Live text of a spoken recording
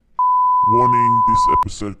Warning, this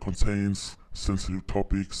episode contains sensitive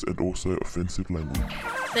topics and also offensive language.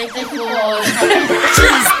 Thank you for...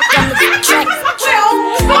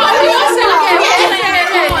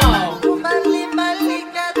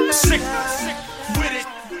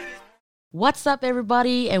 What's up,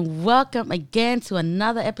 everybody, and welcome again to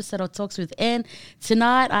another episode of Talks with Ann.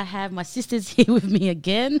 Tonight, I have my sisters here with me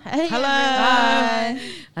again. Hey, hello. Hi.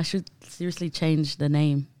 I should seriously change the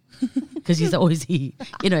name because he's always here.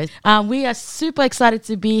 Anyways, we are super excited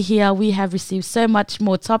to be here. We have received so much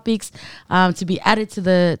more topics to be added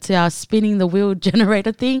to our spinning the wheel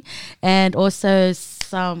generator thing, and also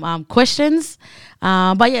some questions.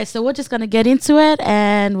 But yeah, so we're just gonna get into it,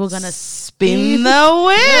 and we're gonna spin the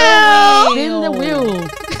wheel. Spin the wheel.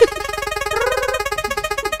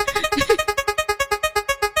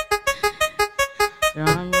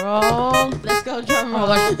 Drum roll. Let's go, drum roll.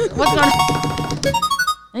 What's going on?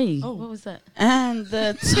 Hey, what was that? And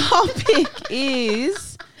the topic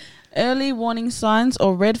is early warning signs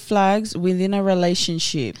or red flags within a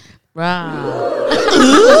relationship. Wow.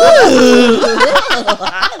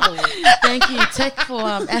 Thank you, Tech, for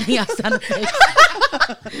adding our sound effects.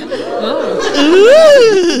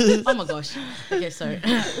 Oh my gosh. Okay, sorry.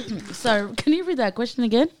 So, can you read that question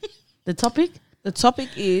again? The topic? The topic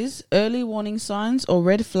is early warning signs or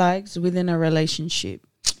red flags within a relationship.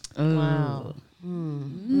 Wow.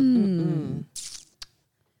 Who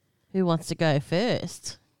wants to go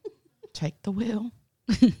first? Take the wheel.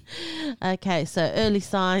 Okay, so early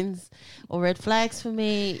signs or red flags for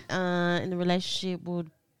me in the relationship would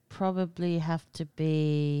probably have to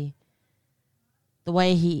be the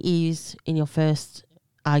way he is in your first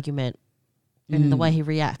argument and the way he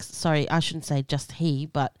reacts. Sorry, I shouldn't say just he,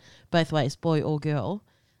 but both ways, boy or girl.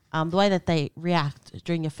 The way that they react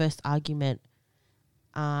during your first argument,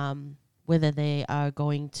 whether they are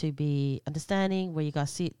going to be understanding, where you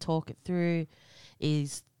guys sit, talk it through.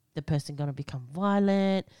 Is the person going to become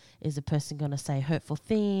violent? Is the person going to say hurtful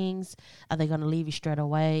things? Are they going to leave you straight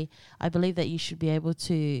away? I believe that you should be able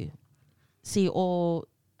to see all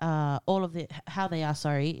of the how they are.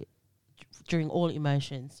 During all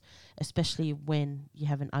emotions, especially when you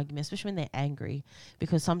have an argument, especially when they're angry,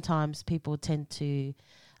 because sometimes people tend to,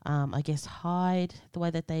 I guess, hide the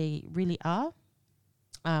way that they really are.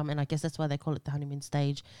 And I guess that's why they call it the honeymoon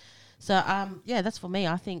stage. So, yeah, that's for me.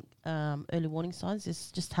 I think early warning signs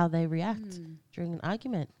is just how they react during an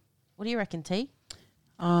argument. What do you reckon, T?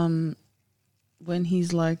 When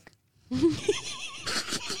he's like...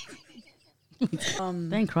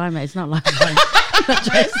 Don't cry, mate. It's not like that.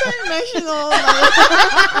 It's so emotional.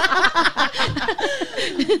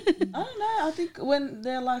 I don't know. I think when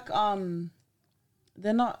they're like,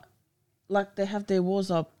 they're not, like, they have their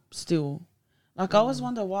walls up still. Like, I always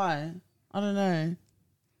wonder why. I don't know.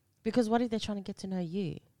 Because what if they're trying to get to know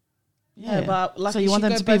you? Yeah, but like, so you want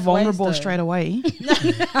them to be vulnerable straight away?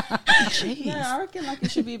 Jeez. No, I reckon like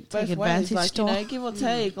it should be both ways. Like, you know, give or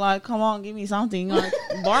take. Like, come on, give me something. Like,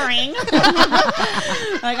 boring.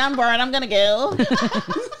 Like, I'm bored. I'm gonna go.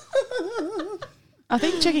 I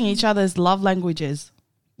think checking each other's love languages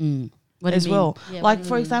as well. Yeah, like,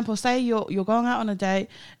 for example, say you're going out on a date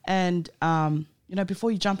and you know,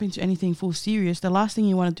 before you jump into anything full serious, the last thing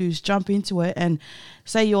you want to do is jump into it and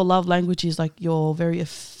say your love language is like you're very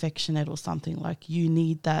affectionate or something. Like you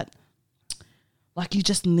need that, like you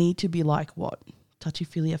just need to be like, what?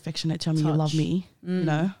 Touchy-feely affectionate, tell me you love me, you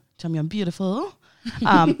know, tell me I'm beautiful.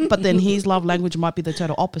 But then his love language might be the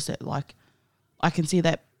total opposite. Like I can see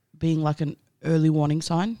that being like an early warning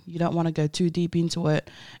sign. You don't want to go too deep into it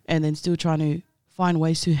and then still trying to find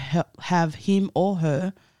ways to have him or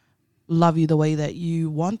her love you the way that you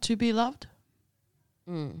want to be loved.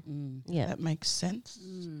 Yeah, that makes sense.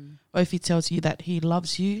 Or if he tells you that he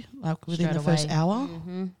loves you, like within Straight the first away. hour.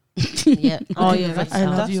 Yeah. Oh yeah, that's, I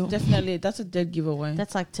love that's you. definitely that's a dead giveaway.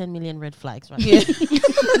 That's like 10 million red flags, right? Yeah,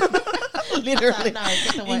 literally. No,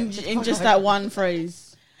 get away. In just that one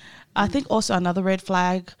phrase. I think also another red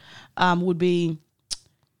flag would be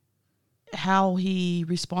how he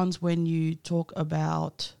responds when you talk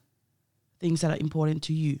about things that are important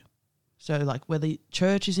to you. So like whether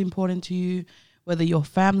church is important to you, whether your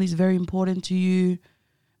family is very important to you,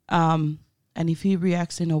 and if he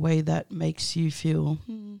reacts in a way that makes you feel,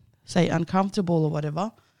 say, uncomfortable or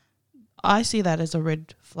whatever, I see that as a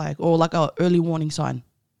red flag or like a early warning sign.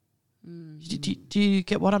 Do you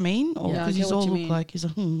get what I mean? Or Yeah, I because get he's what all you look mean. like he's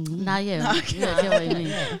a Nah, yeah. Yeah, I get what you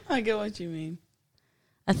mean. I get what you mean.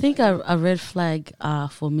 I think a red flag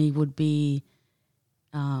for me would be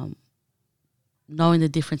knowing the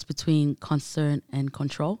difference between concern and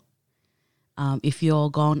control. if you're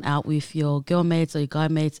going out with your girl mates or your guy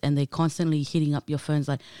mates and they're constantly hitting up your phones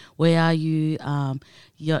like, where are you?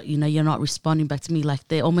 You're not responding back to me. Like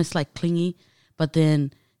they're almost like clingy, but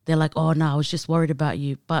then they're like, oh no, I was just worried about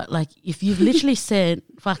you. But like if you've literally sent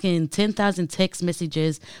fucking 10,000 text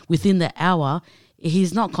messages within the hour,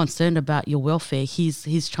 he's not concerned about your welfare.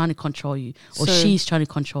 He's trying to control you, or she's trying to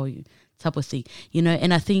control you, type of thing.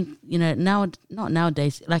 And I think, not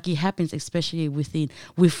nowadays, like it happens especially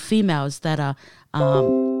with females that are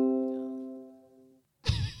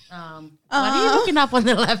what are you looking up on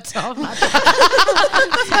the laptop?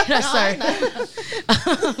 Sorry.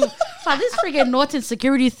 This freaking Norton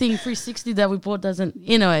security thing 360 that we bought doesn't,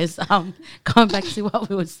 anyways, going back to what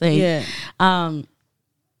we were saying.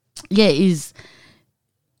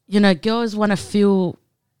 Girls want to feel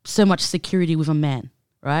so much security with a man,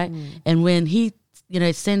 right? And when he,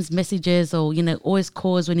 sends messages or, always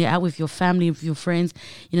calls when you're out with your family, with your friends,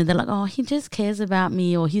 they're like, oh, he just cares about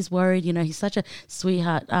me, or he's worried, he's such a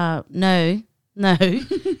sweetheart. No, know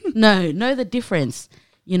the difference,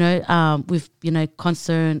 with,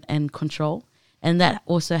 concern and control. And that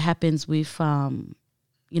also happens with,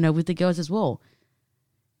 with the girls as well.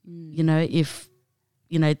 If,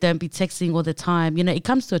 don't be texting all the time. It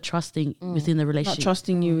comes to a trusting within the relationship. Not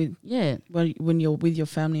trusting you when you're with your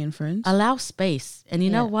family and friends. Allow space. And you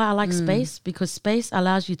know why I like space? Because space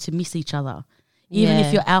allows you to miss each other. Even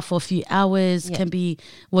if you're out for a few hours, can be,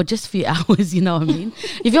 just a few hours, you know what I mean?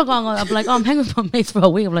 If you're going on, I'm like, I'm hanging with my mates for a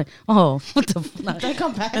week. I'm like, oh, what the fuck? Don't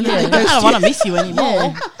come back. And I don't want to miss you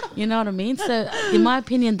anymore. You know what I mean? So in my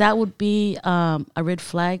opinion, that would be a red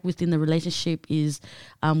flag within the relationship is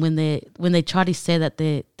when they try to say that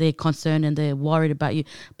they're concerned and they're worried about you,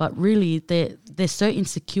 but really they're so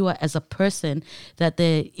insecure as a person that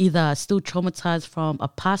they're either still traumatized from a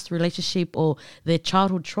past relationship or their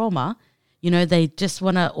childhood trauma. They just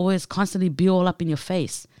want to always constantly be all up in your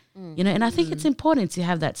face. And I think it's important to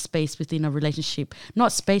have that space within a relationship.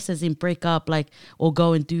 Not space as in break up, or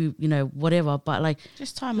go and do, whatever, but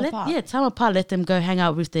just time apart. Yeah, time apart. Let them go hang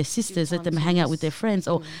out with their sisters. Let them hang out with their friends,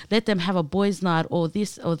 or let them have a boys' night, or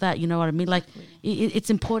this or that. You know what I mean? It's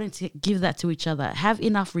important to give that to each other. Have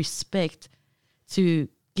enough respect to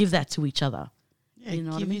give that to each other. Yeah,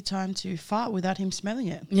 give you time to fart without him smelling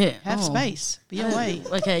it. Yeah. Have space. Be away.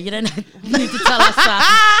 Okay, you don't need to tell us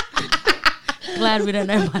that. Glad we don't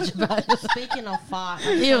know much about it. Speaking of fart,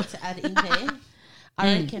 I just want to add in there.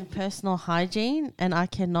 I reckon personal hygiene, and I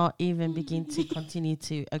cannot even begin to continue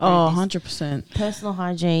to agree. Oh, 100%. Personal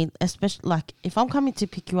hygiene, especially if I'm coming to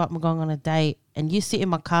pick you up, I'm going on a date, and you sit in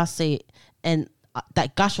my car seat, and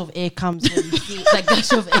that gush of air comes when you see that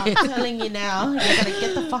gush of air. I'm telling you now, you're going to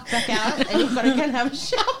get the fuck back out and you've got to go and have a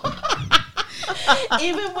shower.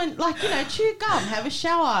 Even when, chew gum, have a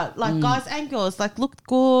shower. Guys and girls, look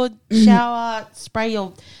good, shower, spray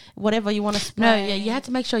your whatever you want to spray. No, you have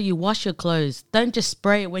to make sure you wash your clothes. Don't just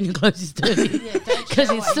spray it when your clothes is dirty.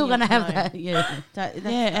 Because it's still going to have that.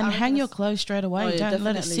 And hang your clothes straight away. Don't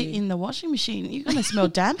let it sit in the washing machine. You're going to smell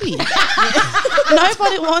dampy.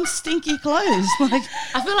 Nobody wants stinky clothes.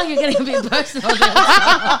 I feel like you're getting a bit personal there.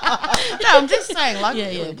 No, I'm just saying,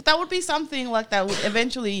 that would be something that would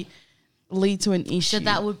eventually lead to an issue. So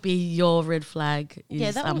that would be your red flag.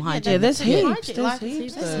 Hygiene. There's heaps. There's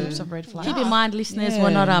heaps of red flags. Keep in mind, listeners,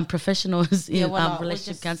 we're not professionals in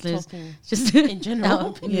relationship counselors. Just in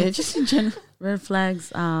general. Just in general. Red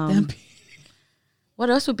flags. What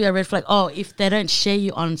else would be a red flag? Oh, if they don't share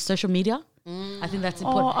you on social media. I think that's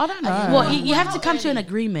important. I don't know. Well, you have to come to an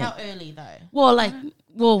agreement. How early though?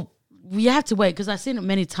 Well, you have to wait, because I've seen it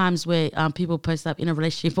many times where people post up in a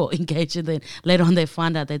relationship or engage, and then later on they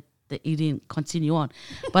find out that you didn't continue on.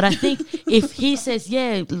 But I think if he says,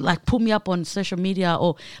 put me up on social media,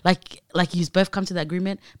 or you both come to that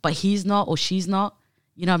agreement, but he's not or she's not,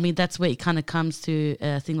 you know what I mean? That's where it kind of comes to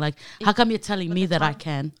a thing how come you're telling me that I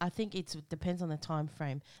can? I think it depends on the time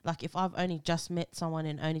frame. If I've only just met someone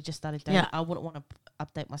and only just started dating, I wouldn't want to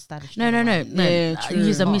update my status. No. Yeah, true.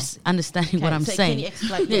 You're misunderstanding what I'm saying. Can you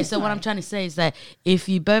explain so what I'm trying to say is that if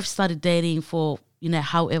you both started dating for,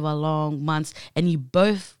 however long, months, and you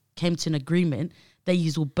both came to an agreement that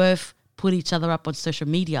you will both put each other up on social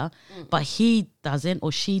media, but he doesn't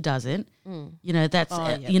or she doesn't, that's,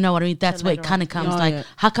 you know what I mean? That's where it kind of comes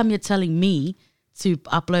how come you're telling me to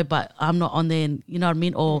upload, but I'm not on there, and, you know what I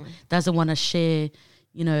mean? Or doesn't want to share,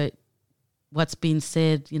 what's being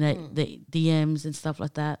said, the DMs and stuff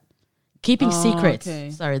like that. Keeping secrets.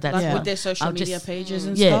 Okay. Sorry, that's with their social media pages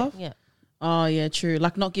and Yeah. stuff? Yeah. Oh yeah, true.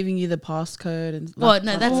 Like not giving you the passcode and. Well, like,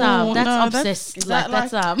 no, like- that's Oh, that's no, that's- obsessed. is Like that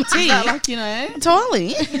that's Is that like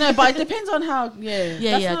Totally. but it depends on how. Yeah.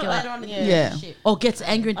 yeah, That's yeah, not okay, like- like- on the yeah. Yeah. relationship. or gets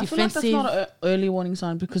angry and I feel like defensive. that's not an early warning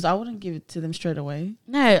sign because I wouldn't give it to them straight away.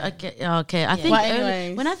 No, okay, okay. I Yeah. think But early,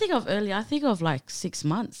 anyways. when I think of early, I think of like 6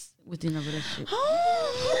 months within a relationship.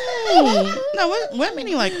 No, we're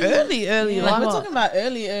meaning like early. Yeah, Like we're what? talking about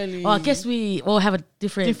early. Well, I guess we all have a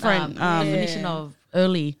different, definition yeah. of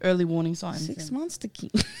early. Early warning signs. 6 months to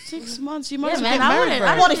keep. 6 months. You might Yeah, as well man, get I married, wouldn't- bro.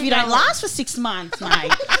 I don't What if think you don't I would- last for 6 months,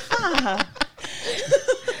 mate?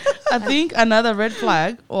 I think another red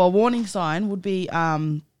flag or a warning sign would be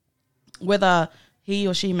whether he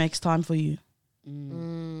or she makes time for you.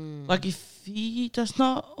 Like if he does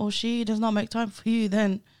not or she does not make time for you,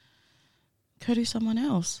 then go to someone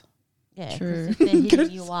else. Yeah, True. because if they're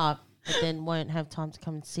hitting you up, but then won't have time to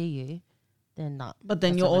come and see you, then not. But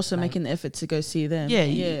then That's you're a red also flag. making the effort to go see them. Yeah,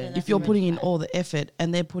 yeah. That's If you're a red putting in flag. all the effort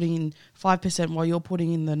and they're putting in 5% while you're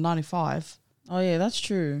putting in the 95, Oh yeah, that's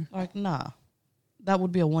true. like nah, that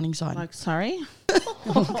would be a warning sign. Like, sorry.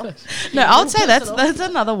 No, I would say that's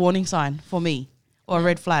another warning sign for me, or a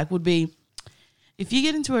red flag would be if you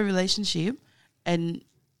get into a relationship and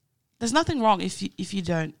there's nothing wrong if you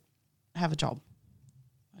don't have a job.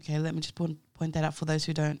 Okay, let me just point that out for those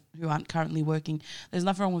who aren't currently working. There's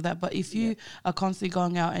nothing wrong with that. But if you are constantly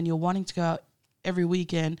going out and you're wanting to go out every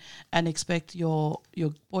weekend and expect your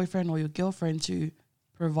boyfriend or your girlfriend to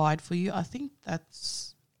provide for you, I think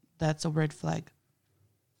that's a red flag.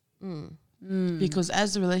 Because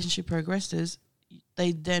as the relationship progresses,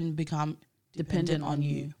 they then become dependent on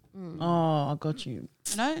you. Oh, I got you.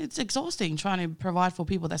 You know, it's exhausting trying to provide for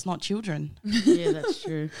people that's not children. Yeah, that's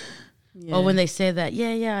true. Yeah. Or when they say that,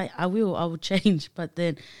 I will change, but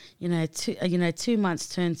then, 2 months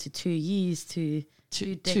turns to 2 years to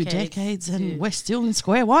Two 2 decades and to- we're still in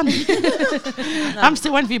square one. I'm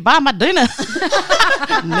still waiting for you to buy my dinner.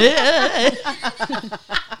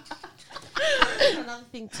 Another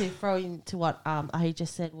thing to throw into what I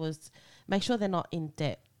just said was make sure they're not in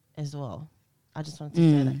debt as well. I just wanted to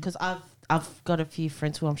say that because I've got a few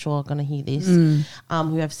friends who I'm sure are going to hear this, who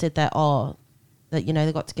have said that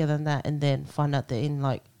they got together and then find out they're in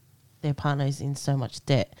like their partner's in so much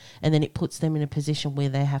debt, and then it puts them in a position where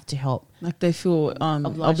they have to help. Like they feel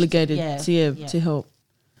obligated Yeah, to help.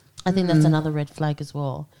 I think that's another red flag as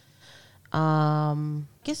well.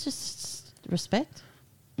 Guess just respect.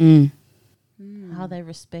 How they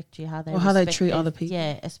respect you, how they Or how they respect treat other people.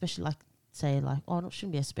 Yeah, especially like say like it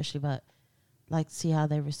shouldn't be especially, but like see how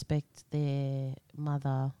they respect their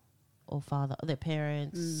mother or father, or their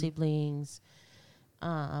parents, siblings.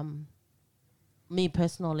 Me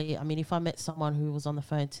personally, I mean, if I met someone who was on the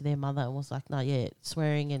phone to their mother and was like,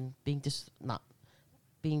 swearing and being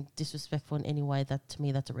disrespectful in any way, that to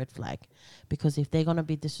me that's a red flag, because if they're gonna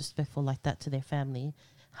be disrespectful like that to their family,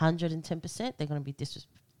 110% they're gonna be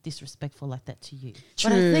disrespectful like that to you.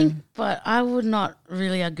 But I would not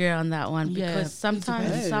really agree on that one, Yeah, because it's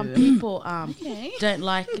sometimes okay. some people don't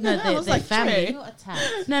like their family. You're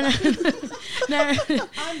attacked.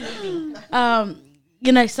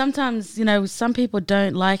 No. Sometimes some people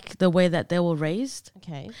don't like the way that they were raised,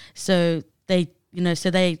 Okay. so they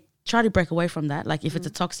try to break away from that. Like if it's a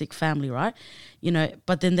toxic family, right?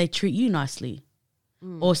 But then they treat you nicely.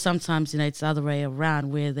 Or sometimes, it's the other way around,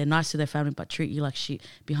 where they're nice to their family but treat you like shit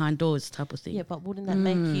behind doors type of thing. Yeah, but wouldn't that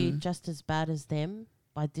make you just as bad as them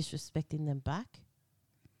by disrespecting them back?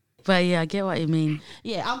 But yeah, I get what you mean.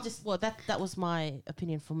 Yeah, that was my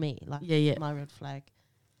opinion for me. Like, Yeah. my red flag.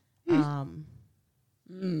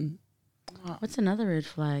 What's another red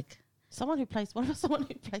flag? What about someone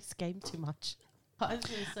who plays game too much?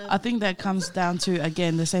 I think that comes down to,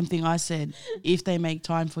 again, the same thing I said, if they make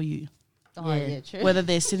time for you. True. Whether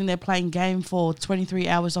they're sitting there playing game for 23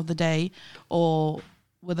 hours of the day, or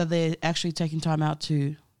whether they're actually taking time out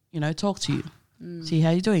to, talk to you. See how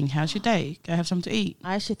you're doing. How's your day? Go have something to eat.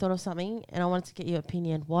 I actually thought of something and I wanted to get your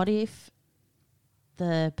opinion. What if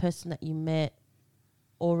the person that you met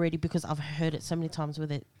already, because I've heard it so many times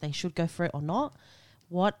whether they should go for it or not,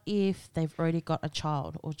 what if they've already got a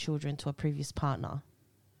child or children to a previous partner?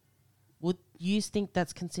 Would you think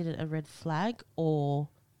that's considered a red flag, or...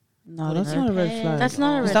 No, that's not a red flag. That's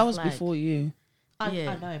not a Because red that was flag. before you. I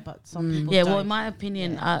know, but some people Yeah, don't. well, in my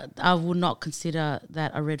opinion, I would not consider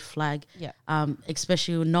that a red flag. Yeah.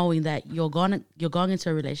 Especially knowing that you're going into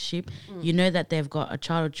a relationship, you know that they've got a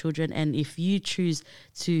child or children, and if you choose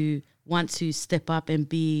to want to step up and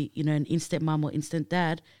be, an instant mum or instant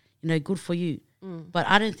dad, good for you. But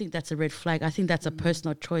I don't think that's a red flag. I think that's a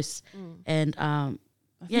personal choice, and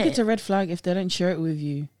I think Yeah. it's a red flag if they don't share it with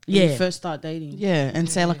you when you Yeah. first start dating. Yeah, and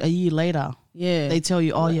say like a year later, Yeah. they tell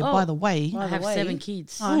you, oh yeah, Oh. by the way, By I the have way, 7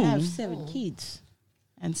 kids. I have Ooh. 7 kids.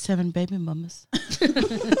 and 7 baby mamas.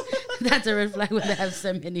 That's a red flag when they have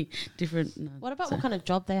so many different. No, What about so- what kind of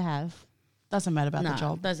job they have? Doesn't matter about Nah, the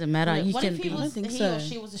job. doesn't matter. You What can if be. he, was, think he so. or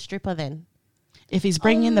she was a stripper then? If he's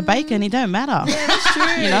bringing the bacon, it don't matter. Yeah, that's true.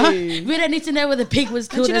 You know? We don't need to know where the pig was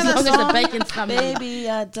killed you know as long that as the song? bacon's coming. Baby,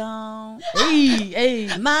 I don't Hey,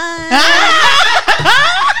 hey. mind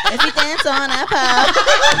if you dance on a pole.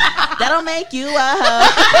 That'll make you a hoe.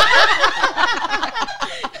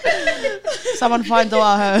 Someone find her.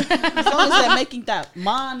 As long as they're making that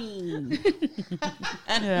money.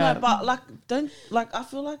 And Yeah. no, but like, don't like. I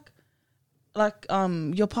feel like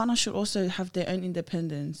your partner should also have their own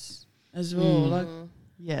independence as well. Like,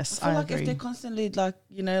 Yes, I feel I like if agree. they're constantly like,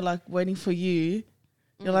 you know, like waiting for you,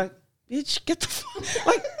 you're like, bitch, get the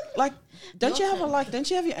like. Don't you have don't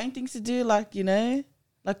you have your own things to do? Like, you know,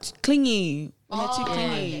 like clingy. When they're too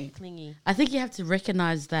clingy. Yeah, clingy. I think you have to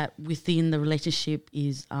recognize that within the relationship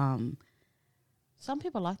is Some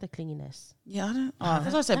people like the clinginess. Yeah, I don't.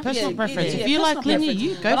 As I said, personal Yeah, preference. yeah, If you personal like clingy, preference.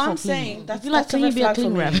 you go But for I'm clingy. saying that's, If you like that's a clingy, red be a flag for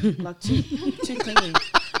cling me. wrap. Like too clingy.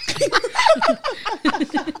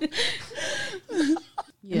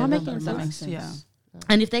 Am I making that sense? makes sense. Yeah.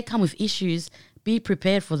 And if they come with issues, be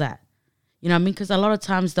prepared for that. You know what I mean? Because a lot of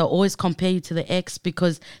times they'll always compare you to the ex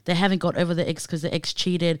because they haven't got over the ex because the ex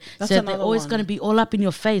cheated. That's so they're another always one. going to be all up in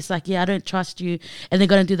your face like, yeah, I don't trust you. And they're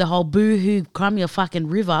going to do the whole boo-hoo, cry me a fucking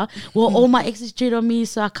river. Well, all my exes cheat on me,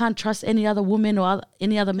 so I can't trust any other woman or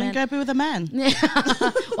any other Then man. go be with a man.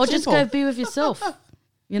 Or just Simple. go be with yourself.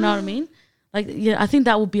 You know what I mean? Like, yeah, I think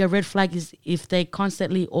that would be a red flag is if they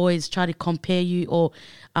constantly always try to compare you or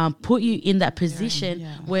put you in that position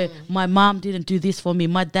where my mom didn't do this for me,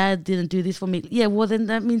 my dad didn't do this for me. Yeah, well, then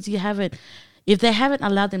that means you haven't, if they haven't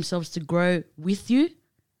allowed themselves to grow with you,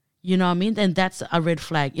 you know what I mean? Then that's a red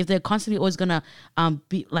flag. If they're constantly always going to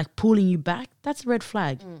be like pulling you back, that's a red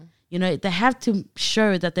flag. You know, they have to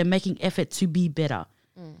show that they're making effort to be better.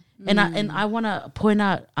 And I want to point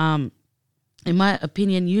out, in my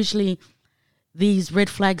opinion, usually these red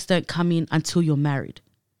flags don't come in until you're married.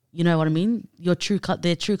 You know what I mean? Their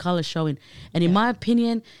true colors showing. And in my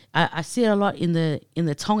opinion, I see it a lot in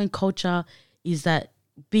the Tongan culture is that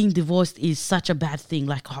being divorced is such a bad thing.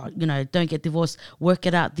 Like, oh, you know, don't get divorced, work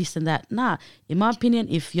it out, this and that. Nah, in my opinion,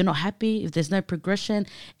 if you're not happy, if there's no progression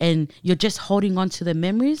and you're just holding on to the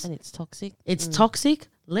memories, And it's toxic. it's toxic,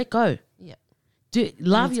 let go. Yeah.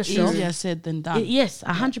 Love It's yourself. easier said than done. Yes,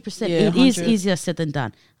 100%. Yeah, It is 100. easier said than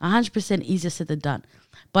done. 100% easier said than done.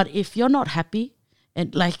 But if you're not happy,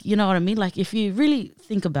 and like, you know what I mean? Like, if you really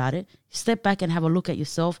think about it, step back and have a look at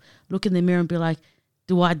yourself, look in the mirror and be like,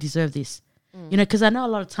 do I deserve this? You know, because I know a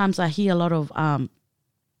lot of times I hear a lot of,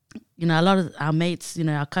 you know, a lot of our mates, you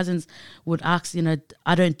know, our cousins would ask, you know,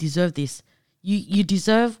 I don't deserve this. You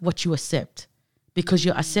deserve what you accept because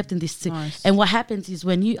you're accepting this thing. Nice. And what happens is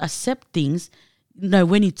when you accept things, you know,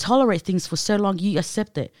 when you tolerate things for so long, you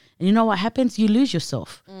accept it. And you know what happens? You lose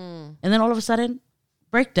yourself. And then all of a sudden,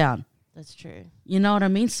 breakdown. That's true. You know what I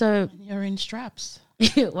mean? So, You're in straps.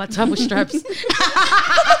 what type of straps?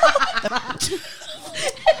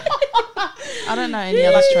 I don't know any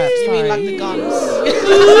other straps. You mean like sorry. the guns?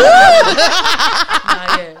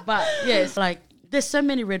 Yeah. But yeah, it's like there's so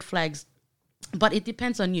many red flags, but it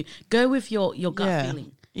depends on you. Go with your gut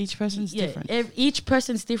feeling. Each person's different. Each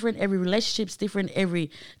person's different. Every relationship's different. Every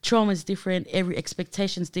trauma's different. Every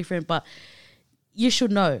expectation's different. But you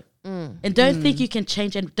should know. And don't think you can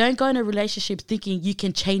change. And don't go in a relationship thinking you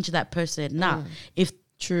can change that person. Nah. If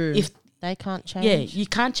True. if They can't change. yeah, you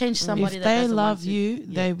can't change somebody. If that they doesn't love want to. you,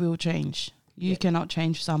 they will change. You cannot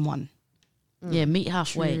change someone. Yeah, meet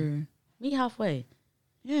halfway. True. Meet halfway.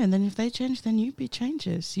 Yeah, and then if they change, then you be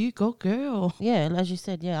changes. You go, girl. Yeah, as you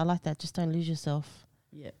said, yeah, I like that. Just don't lose yourself.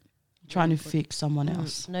 Yeah. Trying to fix someone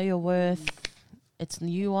else. Know your worth. It's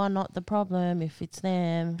you are not the problem if it's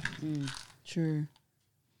them. True.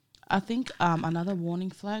 I think another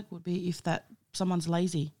warning flag would be if that someone's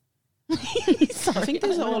lazy. I think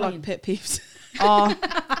those are all like pet peeves. Oh,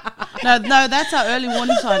 no, that's our early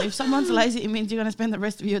warning sign. If someone's lazy, it means you're going to spend the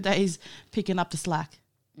rest of your days picking up the slack.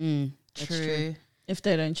 That's true. If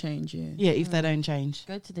they don't change, yeah. Yeah, if they don't change.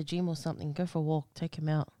 Go to the gym or something. Go for a walk. Take him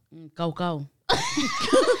out. Go.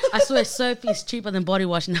 I swear soap is cheaper than body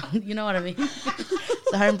wash now. You know what I mean?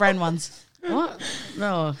 The home brand ones. What?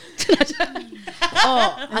 No.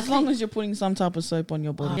 As long as you're putting some type of soap on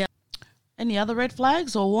your body. Yeah. Any other red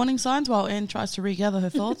flags or warning signs while Anne tries to regather her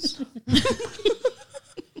thoughts?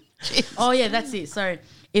 Oh, yeah, that's it. Sorry.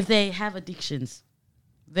 If they have addictions,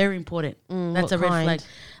 Very important. That's what a red kind? flag.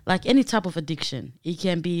 Like any type of addiction. It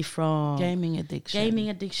can be from Gaming addiction. gaming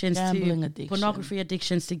addictions Gambling to addiction. pornography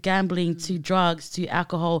addictions to gambling to drugs to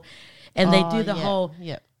alcohol. And they do the whole,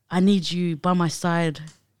 Yeah. I need you by my side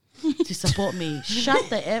to support me. Shut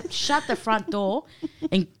the front door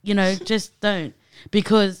and, you know, just don't.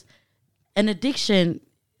 Because an addiction,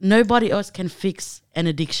 nobody else can fix an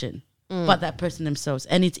addiction but that person themselves.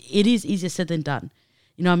 And it is easier said than done.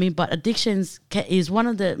 You know what I mean? But addictions is one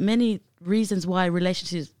of the many reasons why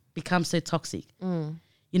relationships become so toxic. You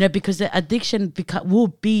know, because the addiction will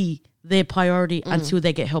be their priority until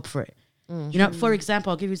they get help for it. You know, for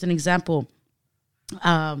example, I'll give you an example.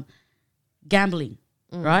 Gambling,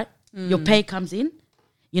 right? Your pay comes in.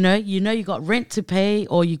 You know, you got rent to pay,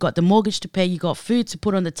 or you got the mortgage to pay. You got food to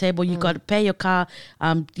put on the table. You got to pay your car.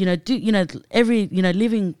 You know, every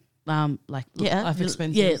living like Life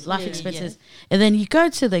expenses. Yeah, life expenses. And then you go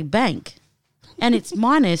to the bank, and it's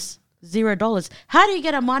minus $0. How do you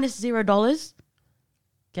get a minus $0?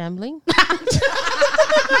 Gambling.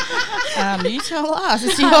 You tell us.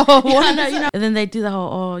 It's your I know, you know. And then they do the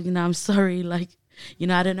whole, I'm sorry, like,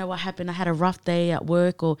 I don't know what happened. I had a rough day at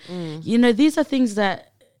work, or, these are things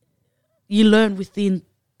that you learn within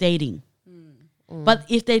dating. But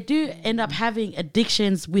if they do end up having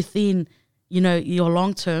addictions within, your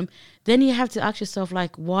long term, then you have to ask yourself,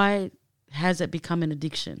 like, why has it become an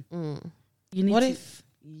addiction? You need What to, if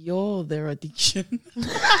you're their addiction?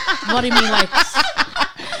 what do you mean, like,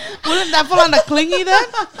 Wouldn't that fall under clingy then?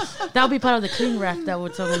 that'll be part of the cling wrap that we're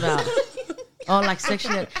talking about. Or like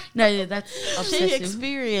sexual. No, that's She obsessive.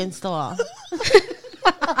 experienced or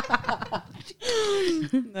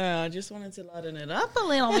No, I just wanted to lighten it up a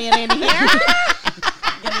little bit in here.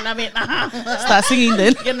 Getting a bit, Start singing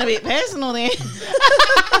then. getting a bit personal there.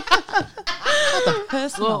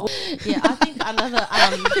 Personal. yeah. I think another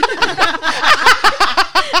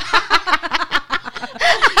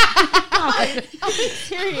I'm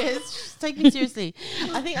serious. Take me seriously.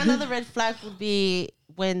 I think another red flag would be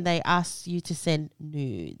when they ask you to send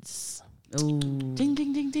nudes. Ooh. Ding,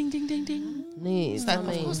 ding, ding, ding, ding, ding, ding. Nudes. Of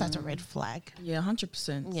course, that's a red flag. Yeah,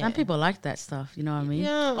 100%. Yeah. Some people like that stuff, you know what I mean?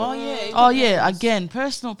 Yeah. Oh yeah. Oh, yeah. Again,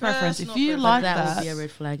 personal preference. Personal If you preference. like That that. would be a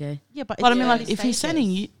red flag, eh? Yeah, but, But I it's mean, like, early if he's stages.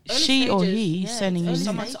 sending you, Early she or stages. he Yeah, sending it's you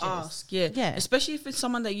Someone stages. to ask, yeah. Yeah. Especially if it's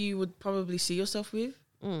someone that you would probably see yourself with,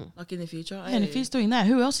 Mm. like in the future. And if he's doing that,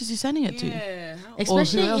 who else is he sending it to? yeah,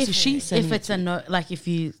 Especially else if, is she sending if it it's a no, like if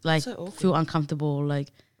you like So awkward. feel uncomfortable, like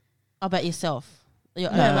How about yourself?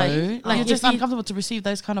 Your No, own- like you're if just you- uncomfortable to receive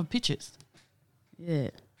those kind of pictures. yeah.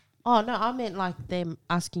 Oh no, I meant like them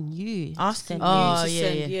asking you. to asking send you Oh, to yeah,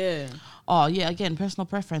 send, yeah. Oh, yeah, again, personal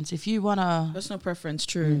preference. If you want to, Personal preference,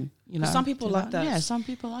 true. you know. some people do like that. Yeah, some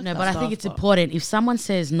people like No, that. but I stuff, think it's but- important. If someone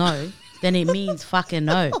says no, then it means fucking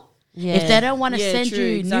no. Yeah. If they don't want to Yeah, send true,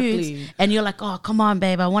 you exactly. nudes and you're like, oh, come on,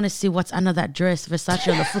 babe, I want to see what's under that dress, Versace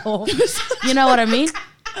on the floor. You know what I mean?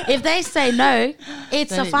 If they say no,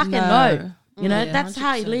 it's Then a fucking no. no. You know, Yeah, that's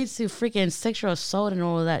how it 100%. leads to freaking sexual assault and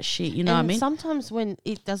all of that shit. You know what I And mean? sometimes when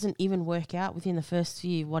it doesn't even work out within the first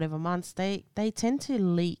few whatever months, they tend to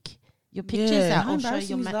leak your pictures Yeah, out how or show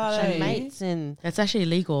embarrassing your is that, show eh? mates and That's actually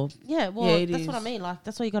illegal. yeah. Well, Yeah, it that's what I is. mean. Like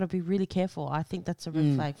that's why you got to be really careful. I think that's a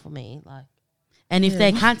red flag for me. Like And if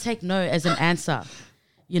they can't take no as an answer,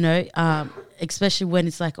 especially when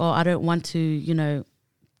it's like, oh, I don't want to,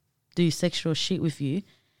 do sexual shit with you.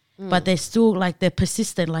 But they're still like, they're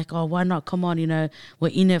persistent, like, oh, why not? Come on,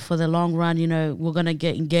 we're in it for the long run, we're going to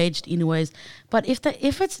get engaged anyways. But if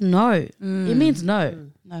it's no, it means no.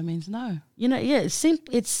 No means no.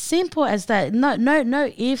 It's simple as that.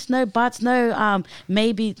 No ifs, no buts, no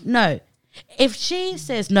maybe, no. If she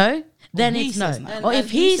says no, then he it's no. says no. Or if And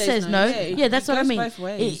he says no, yeah, that's it what I goes mean. both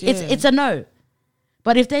ways, It's a no.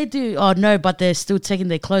 But if they do, oh no, but they're still taking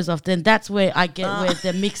their clothes off, then that's where I get where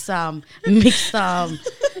the mixed like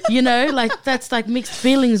that's like mixed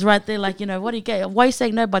feelings right there. Like, what do you get? Why are you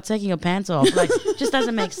saying no but taking your pants off? Like, just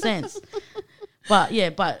doesn't make sense. But yeah,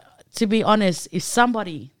 but to be honest,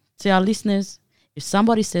 to our listeners, if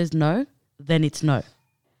somebody says no, then it's no.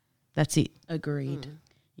 That's it. Agreed.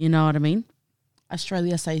 You know what I mean?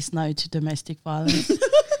 Australia says no to domestic violence.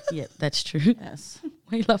 Yeah, that's true. Yes.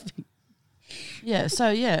 We love you. Yeah. So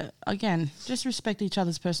yeah, again, just respect each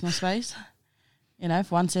other's personal space.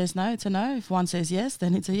 If one says no, it's a no. If one says yes,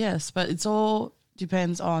 then it's a yes. But it's all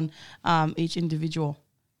depends on each individual.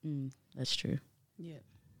 That's true. Yeah.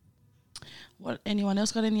 What? Anyone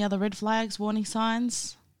else got any other red flags, warning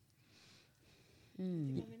signs?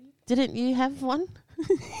 didn't you have one?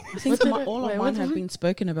 I think Wait, all wait, of what mine did have we- been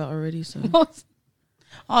spoken about already. So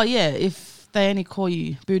Oh yeah, if they only call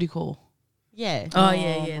you booty call. Yeah. Oh,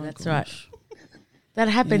 yeah, that's right. That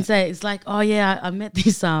happens. It's like, oh yeah, I met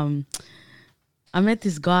this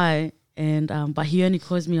guy, and but he only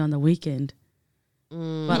calls me on the weekend.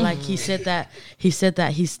 But like he said that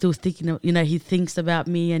he's still thinking of, he thinks about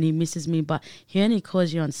me and he misses me, but he only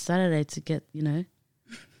calls you on Saturday to get to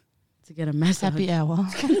get a massage. Happy hour.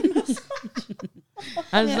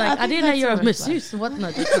 I was like, I didn't know you're a masseuse. What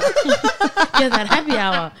not? Get that happy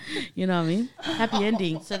hour. You know what I mean? Happy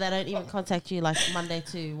ending. So they don't even contact you like Monday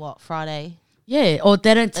to Friday? Yeah, or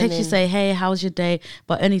they don't text you, then- say, hey, how's your day?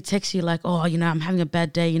 But only text you like, oh, I'm having a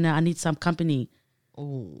bad day. I need some company.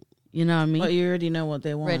 Ooh, You know what I mean? But you already know what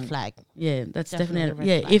they want. red flag. Yeah, that's Definitely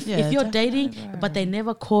definitely, a red flag. If Yeah, you're definitely dating, but they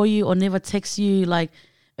never call you or never text you like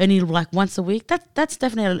only like once a week, that's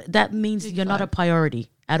definitely, that means you're not a priority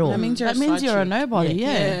at all. That means That means you're a nobody.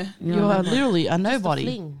 Yeah. Yeah, Yeah. you are literally a Just a nobody.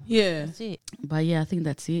 fling. Yeah. That's it. But yeah, I think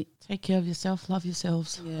that's it. Take care of yourself. Love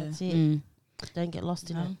yourselves. Yeah. That's it. Mm. Don't get lost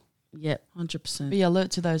in it. Yep. 100%. Be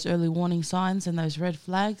alert to those early warning signs and those red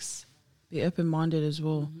flags. Be open-minded as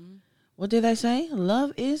well. What did they say?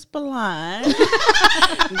 Love is blind.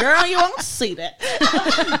 Girl, you won't see that.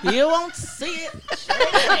 You won't see it.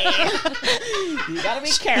 You gotta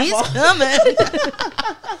be careful.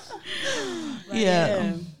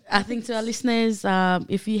 Yeah. I think to our listeners,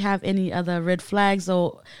 if you have any other red flags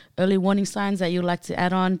or early warning signs that you'd like to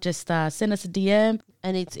add on, just send us a DM.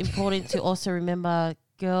 And it's important to also remember,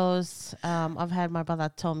 girls, I've had my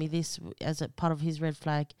brother tell me this as a part of his red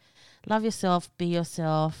flag. Love yourself, be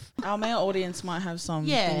yourself. Our male audience might have some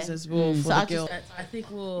Yeah. things as well for So the I girl. I think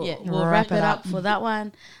we'll Yeah. wrap it up for that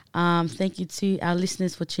one. Thank you to our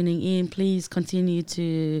listeners for tuning in. Please continue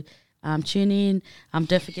to tune in.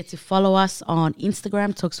 Don't forget to follow us on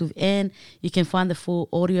Instagram, Talks with N. You can find the full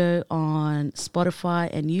audio on Spotify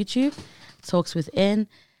and YouTube, Talks with N.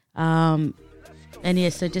 And yeah,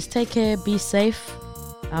 so just take care, be safe.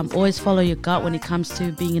 Always follow your gut when it comes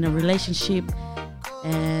to being in a relationship.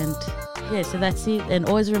 And yeah, so that's it. And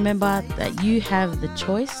always remember that you have the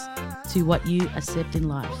choice to what you accept in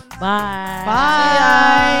life. Bye.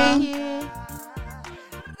 Bye. Thank you.